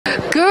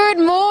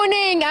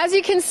as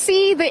you can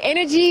see, the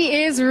energy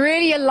is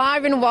really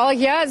alive and well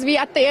here as we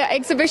at the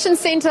exhibition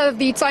center of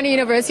the Tshwane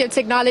University of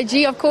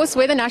Technology, of course,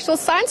 where the National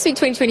Science Week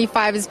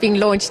 2025 is being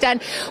launched.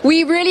 And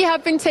we really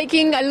have been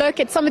taking a look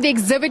at some of the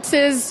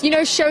exhibitors,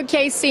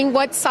 showcasing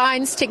what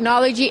science,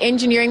 technology,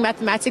 engineering,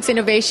 mathematics,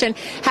 innovation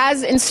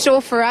has in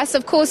store for us.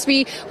 Of course,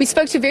 we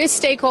spoke to various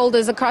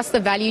stakeholders across the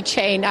value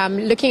chain,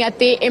 looking at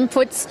their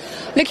inputs,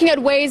 looking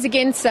at ways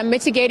against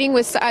mitigating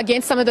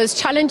against some of those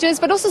challenges,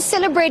 but also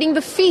celebrating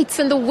the feats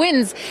and the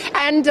wins,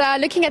 and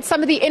looking at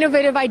some of the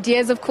innovative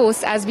ideas, of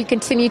course, as we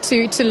continue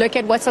to look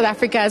at what South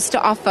Africa has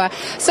to offer.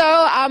 So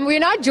we're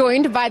now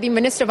joined by the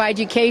Minister of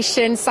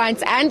Education,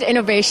 Science and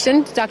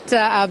Innovation, Professor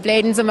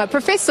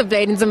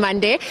Liezle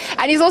Nzimande,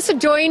 and he's also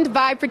joined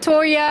by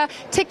Pretoria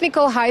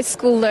Technical High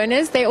School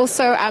learners. They're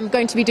also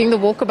going to be doing the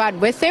walkabout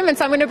with him, and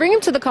so I'm going to bring him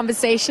to the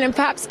conversation and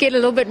perhaps get a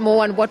little bit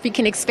more on what we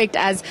can expect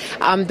as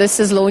this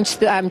is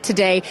launched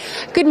today.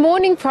 Good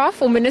morning, Prof,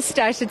 or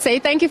Minister, I should say.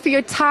 Thank you for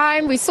your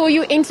time. We saw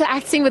you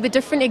interacting with the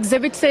different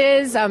exhibitors.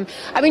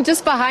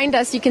 Just behind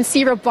us, you can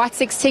see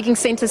robotics taking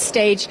center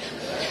stage.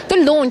 The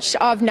launch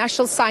of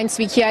National Science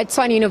Week here at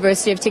Tshwane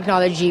University of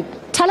Technology.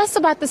 Tell us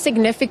about the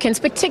significance,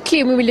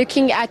 particularly when we're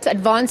looking at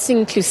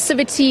advancing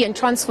inclusivity and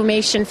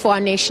transformation for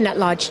our nation at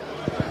large.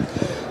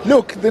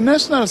 Look, the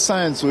National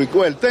Science Week,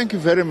 well, thank you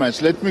very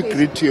much. Let me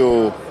greet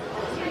your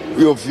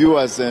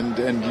viewers and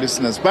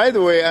listeners. By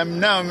the way, I'm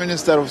now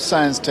Minister of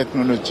Science,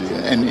 Technology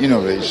and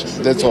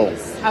Innovation. That's all.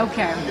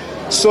 Okay.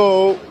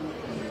 So,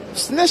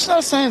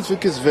 National Science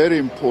Week is very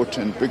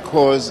important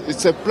because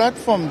it's a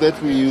platform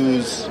that we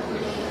use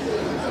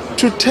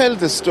to tell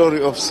the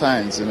story of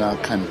science in our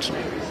country.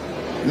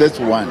 That's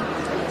one.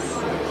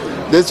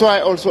 That's why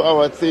also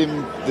our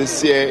theme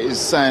this year is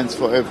Science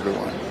for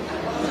Everyone.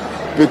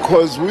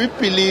 Because we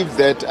believe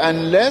that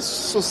unless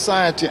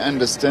society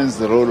understands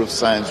the role of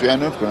science, we are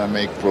not going to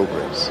make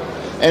progress.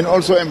 And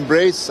also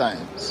embrace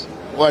science,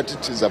 what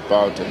it is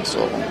about and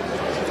so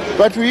on.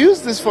 But we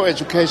use this for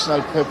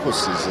educational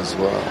purposes as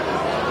well.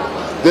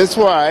 That's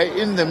why,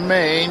 in the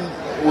main,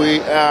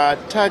 we are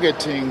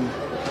targeting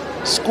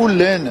school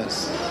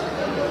learners,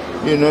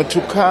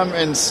 to come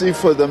and see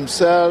for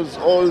themselves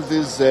all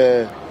these,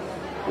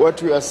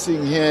 what we are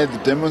seeing here, the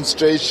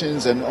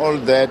demonstrations and all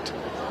that,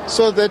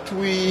 so that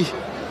we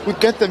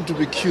get them to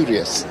be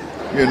curious,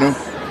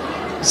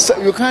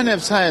 So you can't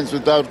have science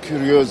without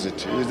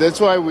curiosity. That's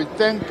why we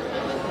thank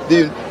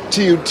the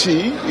TUT,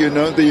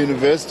 the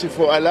university,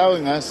 for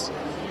allowing us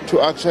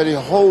to actually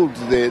hold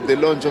the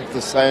launch of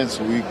the Science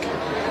Week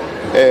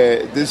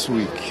this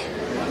week.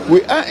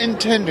 We are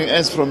intending,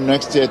 as from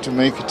next year, to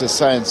make it a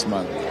Science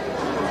Month,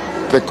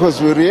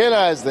 because we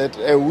realize that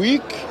a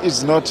week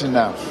is not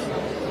enough.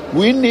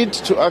 We need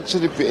to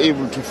actually be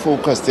able to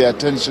focus the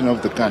attention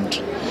of the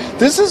country.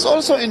 This is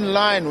also in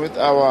line with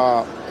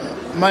our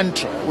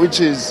mantra, which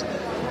is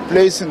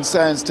placing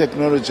science,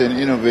 technology and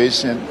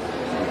innovation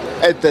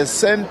at the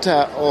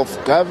center of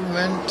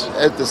government,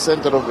 at the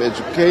center of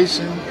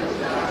education,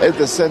 at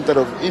the center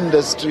of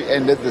industry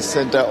and at the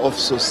center of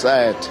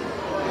society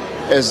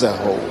as a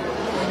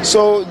whole.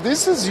 So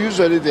this is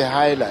usually the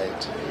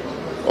highlight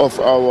of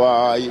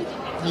our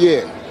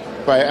year,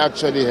 by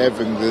actually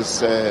having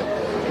this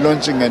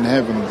launching and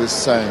having this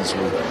Science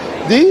Week.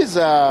 These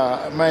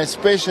are my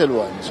special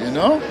ones,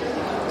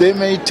 They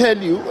may tell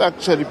you,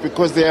 actually,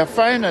 because they are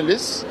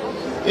finalists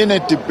in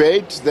a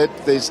debate that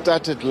they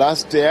started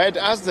last year. I'd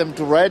asked them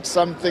to write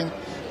something.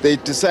 They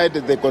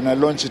decided they're going to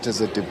launch it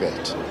as a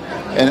debate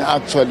and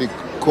actually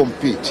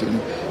compete,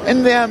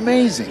 And they're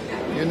amazing.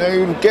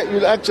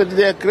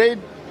 They are grade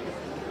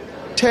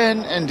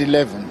 10 and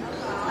 11.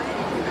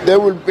 They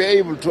will be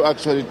able to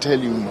actually tell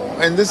you more.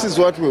 And this is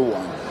what we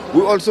want.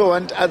 We also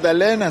want other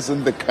learners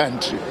in the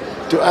country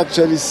to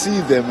actually see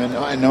them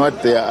and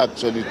what they are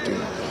actually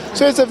doing.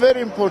 So it's a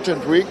very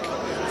important week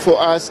for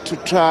us to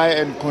try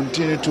and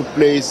continue to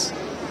place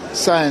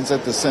science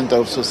at the center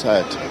of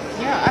society.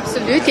 Yeah,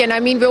 absolutely.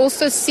 And we're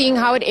also seeing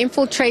how it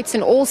infiltrates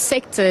in all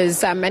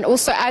sectors and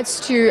also adds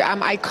to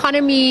our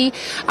economy,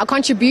 our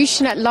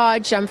contribution at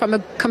large from a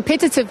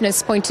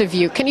competitiveness point of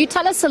view. Can you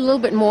tell us a little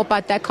bit more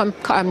about that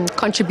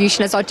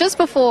contribution as well, just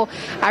before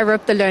I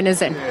rope the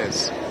learners in?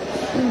 Yes.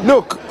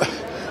 Look,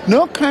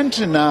 no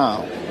country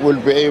now will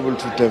be able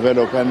to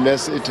develop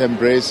unless it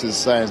embraces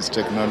science,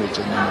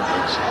 technology and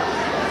innovation.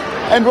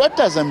 And what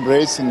does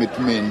embracing it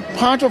mean?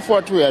 Part of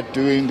what we are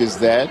doing is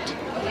that,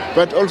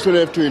 but also we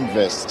have to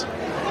invest.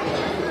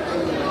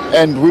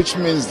 And which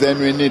means then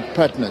we need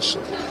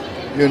partnership.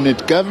 You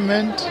need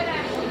government,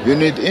 you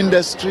need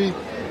industry,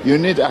 you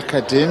need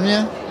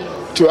academia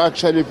to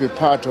actually be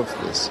part of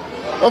this.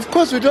 Of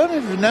course, we don't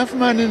have enough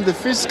money in the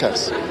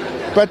fiscus,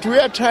 but we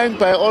are trying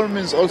by all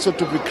means also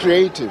to be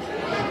creative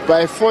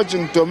by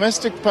forging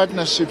domestic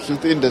partnerships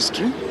with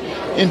industry,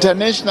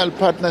 international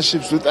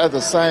partnerships with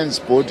other science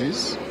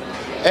bodies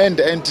and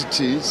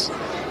entities,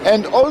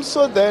 and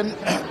also then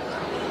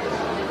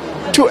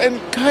to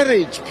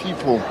encourage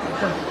people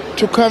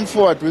to come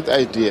forward with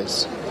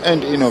ideas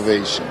and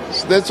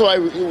innovations. That's why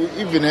we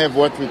even have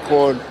what we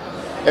call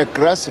a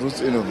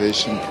grassroots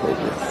innovation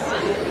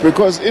program.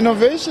 Because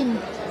innovation,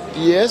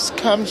 yes,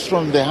 comes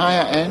from the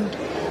higher end,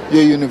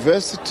 your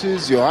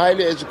universities, your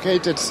highly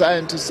educated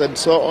scientists and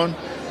so on,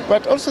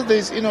 but also there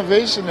is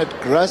innovation at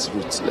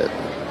grassroots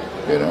level,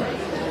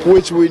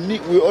 which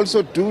we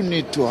also do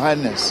need to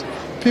harness.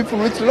 People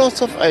with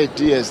lots of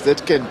ideas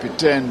that can be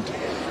turned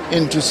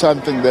into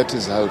something that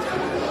is helpful.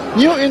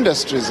 New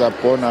industries are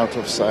born out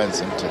of science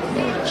and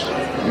technology,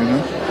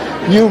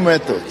 new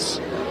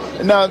methods.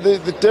 Now, the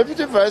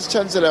Deputy Vice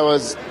Chancellor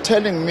was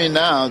telling me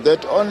now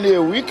that only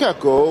a week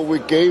ago we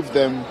gave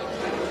them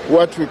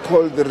what we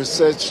call the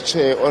research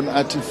chair on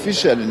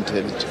artificial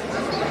intelligence.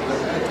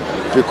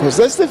 Because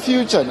that's the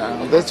future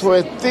now. That's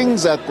where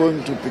things are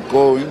going to be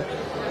going.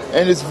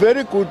 And it's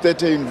very good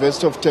that an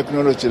investor of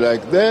technology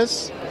like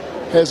this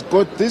has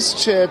got this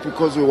chair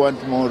because we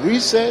want more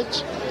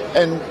research.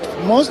 And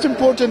most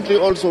importantly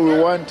also we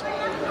want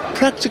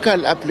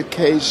practical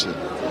application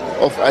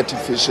of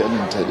artificial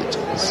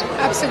intelligence.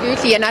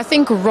 Absolutely, and I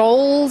think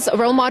role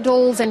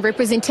models and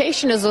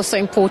representation is also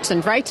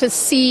important, right? To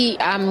see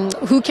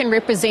who can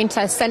represent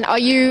us. And are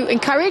you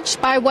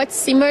encouraged by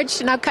what's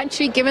emerged in our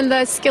country, given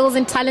the skills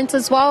and talent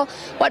as well?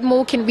 What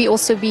more can we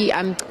also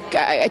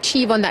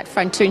achieve on that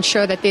front to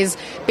ensure that there's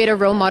better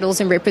role models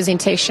and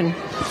representation?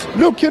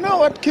 Look,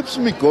 what keeps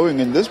me going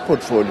in this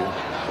portfolio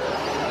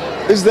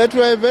is that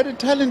we're a very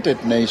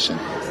talented nation,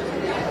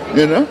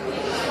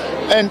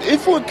 And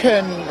if one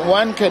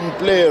can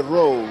play a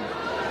role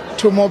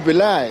to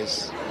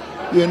mobilize,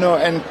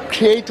 and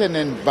create an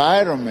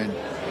environment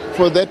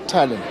for that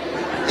talent.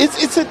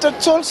 It's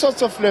at all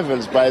sorts of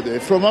levels, by the way,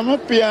 from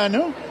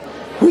Amapiano,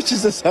 which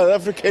is a South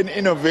African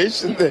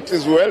innovation that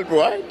is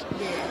worldwide,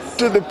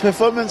 to the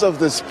performance of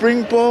the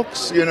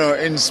Springboks,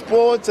 in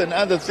sports and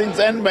other things,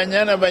 and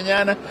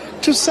Banyana,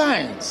 to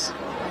science.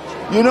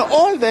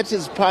 All that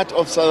is part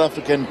of South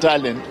African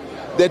talent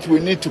that we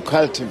need to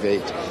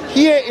cultivate.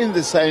 Here in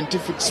the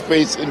scientific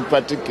space in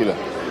particular,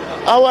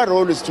 our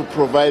role is to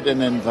provide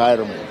an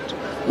environment.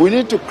 We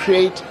need to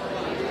create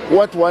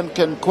what one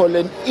can call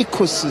an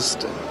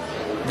ecosystem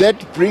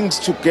that brings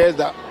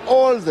together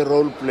all the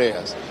role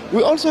players.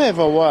 We also have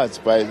awards,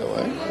 by the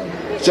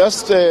way.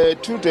 Just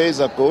 2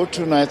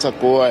 nights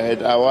ago, I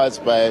had awards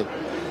by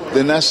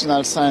the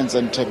National Science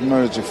and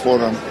Technology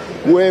Forum,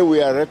 where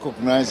we are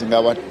recognizing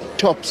our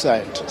top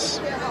scientists.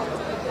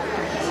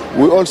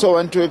 We also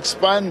want to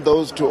expand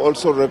those to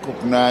also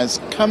recognize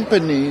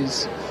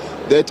companies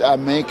that are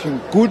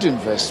making good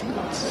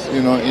investments,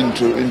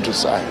 into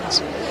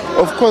science.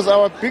 Of course,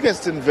 our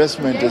biggest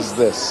investment is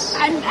this.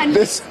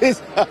 This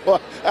is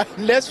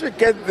unless we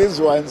get these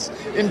ones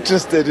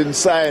interested in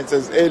science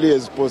as early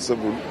as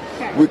possible,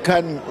 we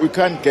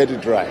can't get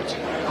it right.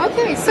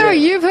 Okay, so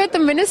you've heard the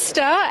minister,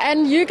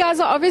 and you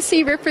guys are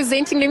obviously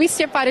representing. Let me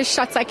step out of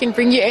shots. I can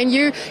bring you in.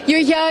 You're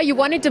here. You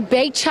want a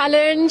debate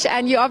challenge,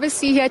 and you're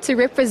obviously here to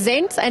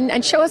represent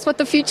and show us what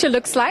the future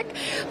looks like.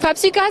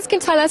 Perhaps you guys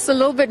can tell us a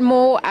little bit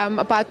more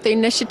about the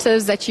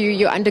initiatives that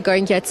you're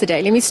undergoing here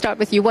today. Let me start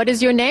with you. What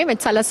is your name, and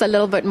tell us a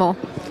little bit more.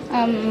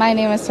 My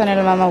name is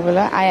Sonela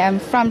Mamabula. I am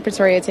from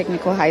Pretoria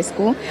Technical High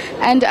School,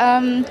 and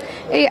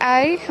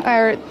AI,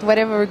 or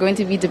whatever we're going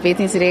to be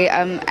debating today,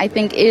 I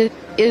think it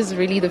is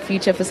really the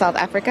future for South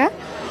Africa,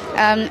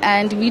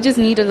 and we just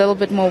need a little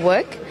bit more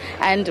work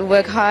and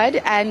work hard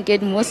and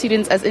get more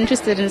students as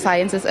interested in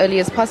science as early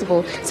as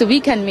possible so we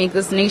can make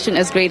this nation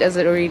as great as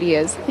it already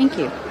is. Thank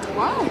you.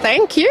 Wow,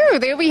 thank you.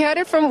 There we heard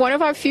it from one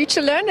of our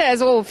future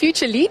learners, or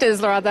future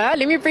leaders rather.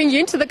 Let me bring you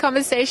into the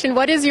conversation.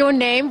 What is your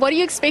name? What are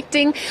you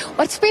expecting?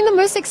 What's been the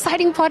most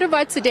exciting part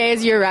about today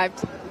as you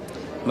arrived?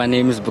 My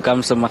name is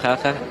Bukamso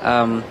Makaka.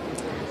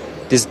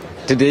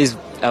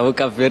 I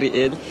woke up very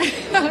ill.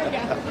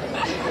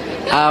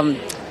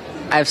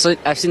 I've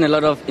seen a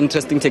lot of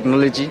interesting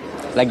technology,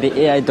 like the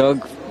AI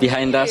dog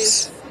behind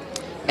us.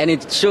 And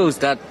it shows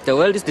that the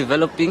world is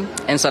developing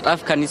and South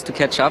Africa needs to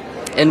catch up.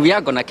 And we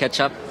are going to catch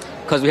up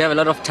because we have a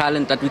lot of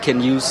talent that we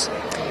can use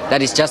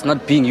that is just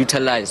not being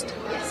utilized.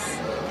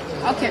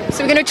 Okay,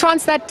 so we're going to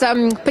trans that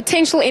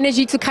potential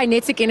energy to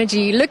kinetic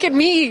energy. Look at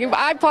me,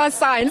 I passed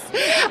science.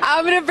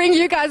 I'm going to bring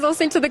you guys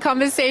also into the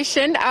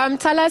conversation.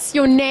 Tell us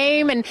your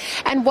name and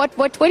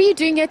what are you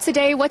doing here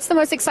today? What's the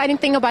most exciting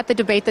thing about the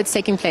debate that's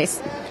taking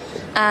place?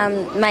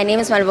 My name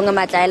is Malvunga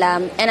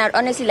Matlaila, and I'd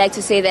honestly like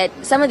to say that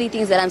some of the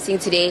things that I'm seeing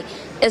today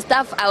is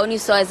stuff I only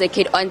saw as a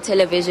kid on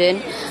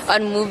television,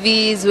 on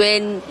movies,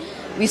 when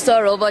we saw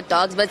robot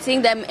dogs, but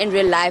seeing them in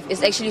real life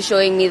is actually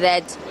showing me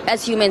that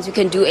as humans we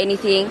can do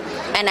anything,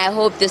 and I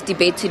hope this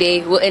debate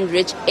today will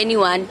enrich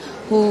anyone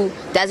who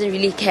doesn't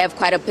really have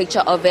quite a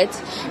picture of it,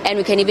 and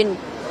we can even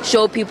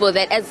show people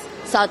that as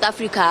South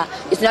Africa,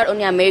 it's not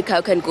only America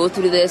who can go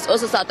through this,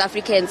 also South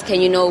Africans can,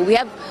 we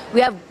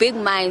have big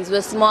minds,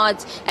 we're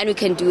smart, and we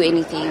can do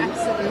anything.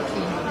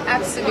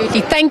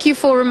 Absolutely. Thank you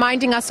for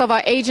reminding us of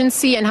our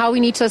agency and how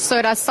we need to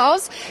assert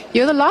ourselves.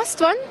 You're the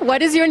last one.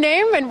 What is your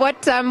name, and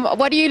what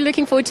are you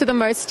looking forward to the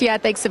most here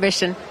at the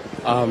exhibition?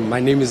 My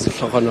name is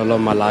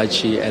Hlokonolo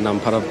Malachi, and I'm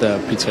part of the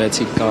Pretoria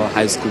Technical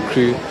High School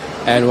crew.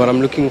 And what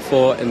I'm looking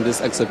for in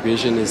this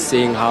exhibition is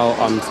seeing how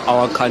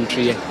our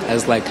country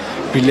has like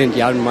brilliant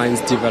young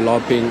minds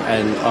developing,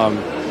 and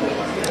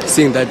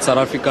seeing that South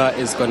Africa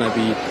is going to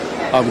be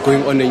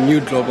going on a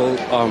new global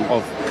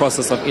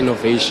process of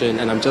innovation.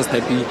 And I'm just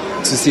happy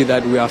to see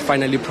that we are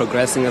finally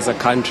progressing as a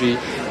country,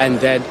 and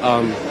that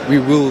we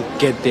will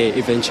get there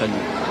eventually.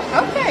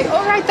 Okay,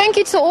 all right. Thank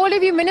you to all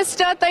of you,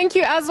 Minister. Thank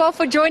you as well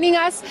for joining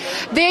us.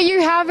 There you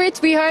have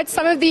it. We heard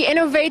some of the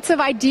innovative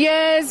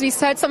ideas. We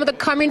heard some of the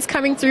comments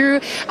coming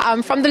through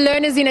from the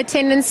learners in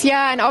attendance here,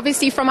 and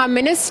obviously from our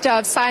Minister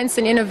of Science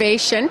and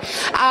Innovation.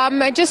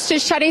 Just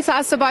chatting to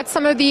us about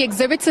some of the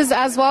exhibitors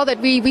as well that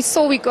we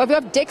saw. We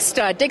have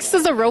Dexter.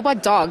 Dexter's a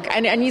robot dog,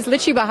 and he's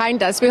literally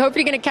behind us. We're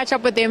hopefully going to catch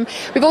up with him.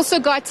 We've also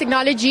got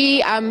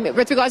technology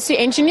with regards to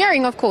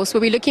engineering, of course,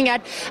 where we're looking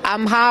at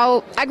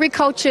how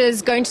agriculture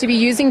is going to be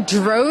using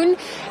drone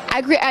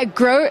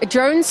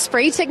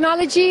spray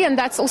technology, and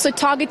that's also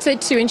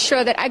targeted to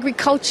ensure that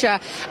agriculture,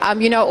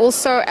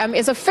 also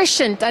is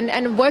efficient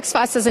and works for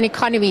us as an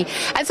economy.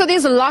 And so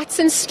there's lots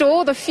in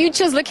store. The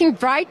future's looking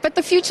bright, but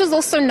the future's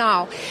also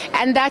now.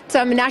 And that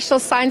National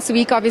Science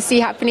Week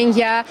obviously happening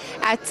here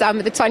at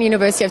the Tshwane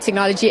University of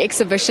Technology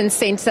Exhibition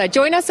Centre.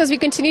 Join us as we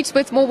continue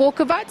with more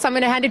walkabouts. I'm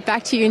going to hand it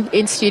back to you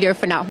in studio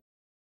for now.